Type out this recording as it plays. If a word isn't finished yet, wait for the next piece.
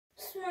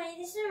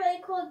Mommy, this is a really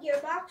cool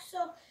gearbox.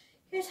 So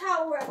here's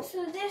how it works.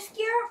 So this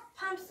gear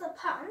pumps the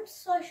pumps.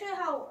 So I'll show you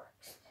how it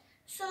works.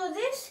 So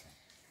this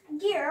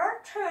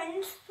gear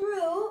turns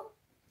through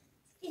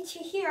to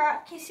here.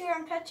 Can you see where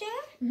I'm touching?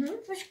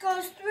 Which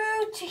goes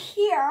through to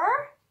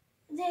here.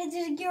 There's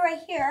a gear right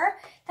here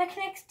that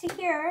connects to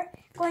here,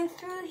 going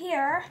through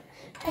here.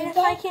 And if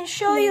I can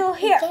show you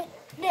here,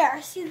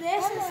 there, see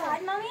this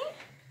inside, Mommy?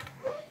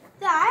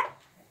 That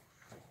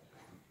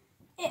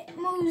it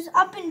moves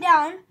up and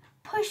down,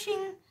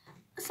 pushing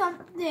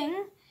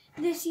something.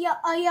 This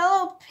a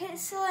yellow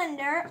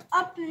cylinder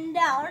up and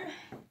down.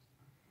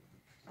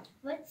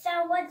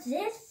 What's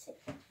this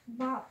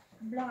blob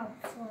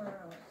for?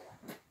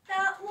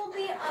 That will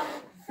be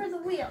for the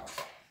wheels.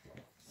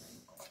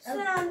 So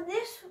on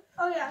this,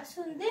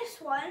 so in this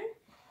one,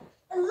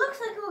 it looks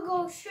like it will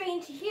go straight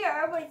into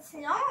here, but it's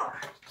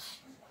not.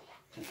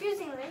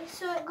 Confusingly,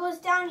 so it goes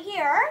down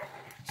here.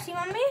 See,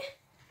 Mommy?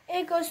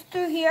 It goes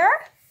through here,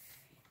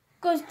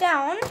 goes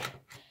down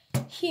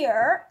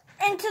here,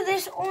 into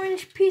this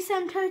orange piece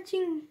I'm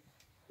touching.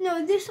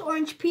 No, this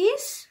orange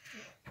piece,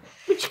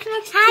 which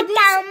connects to this.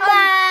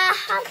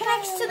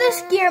 Connects to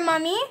this gear,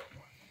 Mommy.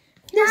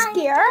 This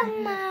gear,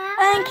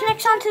 and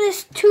connects onto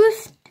this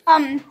tooth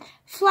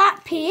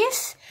flat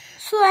piece.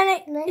 So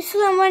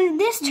then when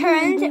this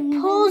turns, it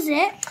pulls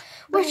it,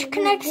 which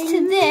connects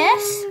to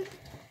this,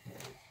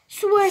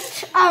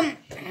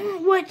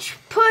 which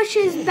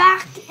pushes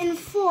back and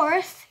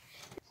forth.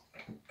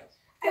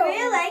 I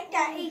really like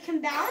that it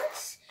can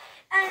bounce,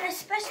 and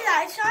especially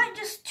that it's not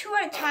just 2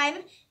 at a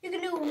time. You can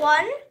do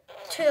 1,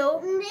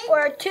 2,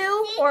 or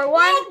 2, or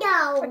 1,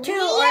 or 2,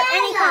 or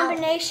any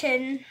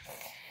combination.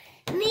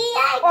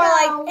 Or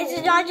like,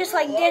 it's not just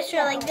like this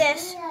or like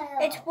this.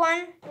 It's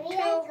 1, 2,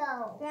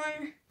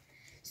 1.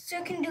 So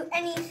you can do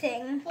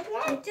anything.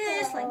 Like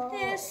this, like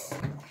this.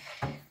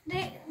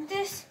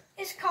 This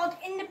is called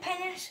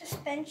independent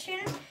suspension.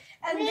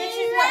 And this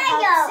is what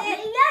helps it.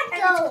 And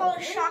it's called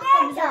a shock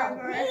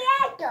absorber.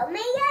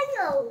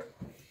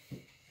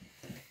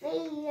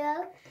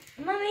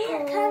 Mommy,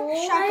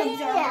 Shock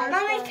absorber.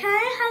 Mommy, can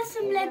I have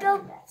some Lego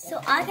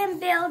so I can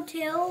build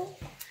too?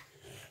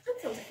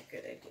 That sounds like a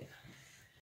good idea.